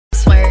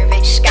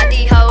got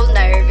these hoes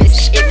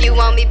nervous. If you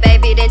want me,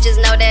 baby, then just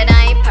know that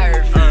I ain't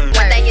perfect.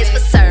 One thing is for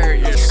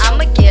certain,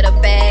 I'ma get a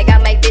bag. I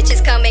make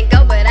bitches come and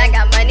go, but I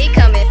got money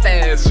coming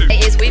fast.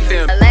 Is we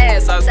finna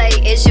last? I say,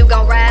 is you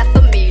gon' ride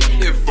for me?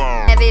 If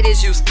I have it,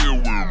 is you still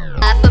will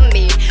ride for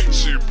me?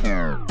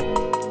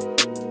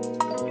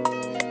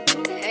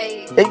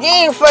 If you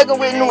ain't fucking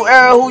with New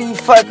Era, who you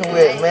fucking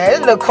with, man? This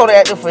little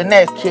Kodak the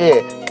finesse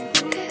kid.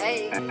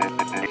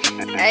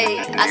 Hey,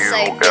 I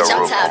say, bitch,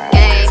 I'm top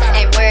game.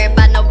 Ain't worried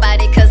about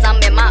nobody, cause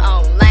I'm in my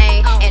own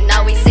lane. And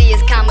all we see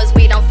is commas,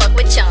 we don't fuck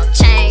with chump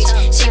change.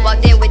 She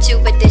walked in with you,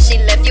 but then she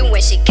left you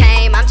when she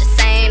came. I'm just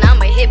saying,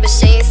 I'm a hit, but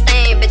she ain't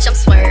staying. Bitch, I'm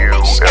swerving,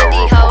 got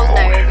these hoes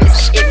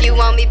nervous. If you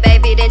want me,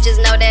 baby, then just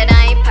know that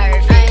I ain't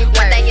perfect.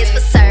 One thing is for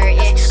certain,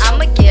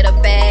 I'ma get a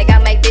bag. I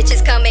make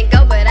bitches come and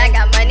go, but I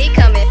got money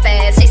coming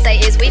fast. She say,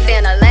 is we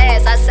finna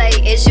last? I say,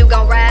 is you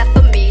gon' ride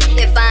for me?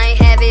 If I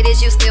ain't have it,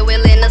 is you still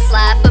willing to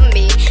slide for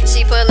me?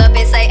 She pull up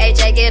and say,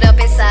 AJ, get up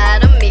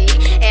inside of me.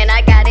 And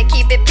I gotta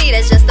keep it P,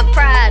 that's just the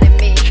pride in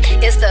me.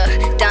 It's the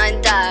done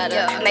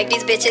data, make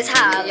these bitches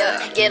holler.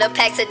 Get a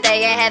pack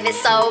today and have it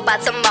sold by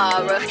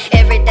tomorrow.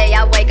 Every day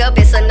I wake up,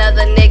 it's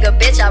another nigga,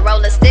 bitch. I roll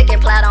a stick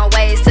and plot on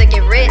ways to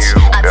get rich.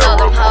 I told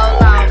them,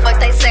 hold on, fuck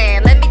they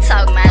saying, let me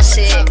talk my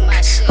shit.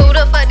 Who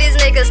the fuck these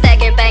niggas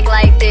stacking bank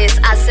like this?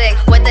 I said,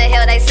 what the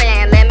hell they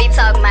saying, let me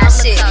talk my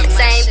shit.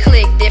 Same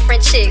clique,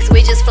 different chicks,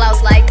 we just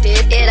floss like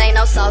this. It ain't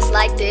no sauce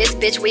like this,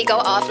 bitch, we go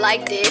off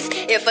like this.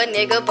 If a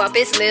nigga bump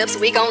his lips,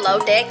 we gon'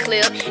 load that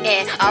clip.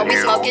 And all we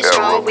smoking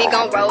strong, we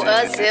gon' roll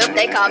a zip.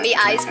 They call me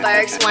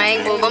iceberg,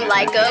 swing, move them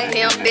like a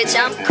pimp, bitch,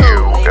 I'm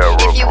coolin'.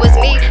 If you was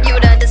me,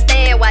 you'd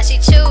understand why she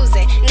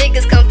choosing.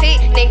 Niggas compete,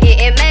 then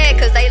getting mad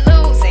cause they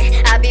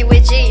losing. I be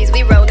with G's,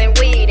 we rollin'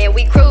 weed and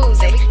we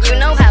cruising. You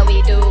know how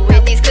we do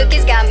it, these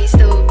cookies got me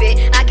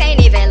stupid. I can't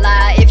even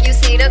lie, if you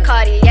see the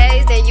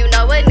Cartiers, then you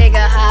know a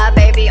nigga high.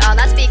 Baby, all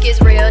I speak is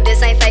real,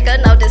 this ain't fake or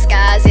no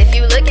disguise. If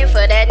you looking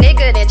for that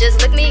nigga, then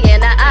just look me in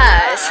the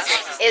eyes.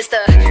 It's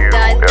the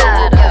done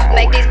data,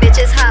 make these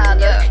bitches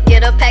holler.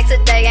 Get a pack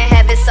today and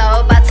have it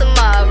sold by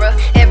tomorrow.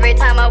 Every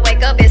time I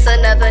wake up, it's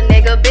another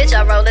nigga, bitch.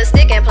 I roll a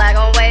stick and plot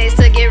on ways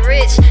to get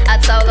rich.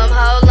 I told them,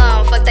 hold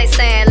on, fuck they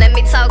saying, let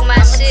me talk my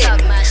shit.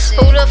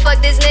 Who the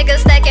fuck this nigga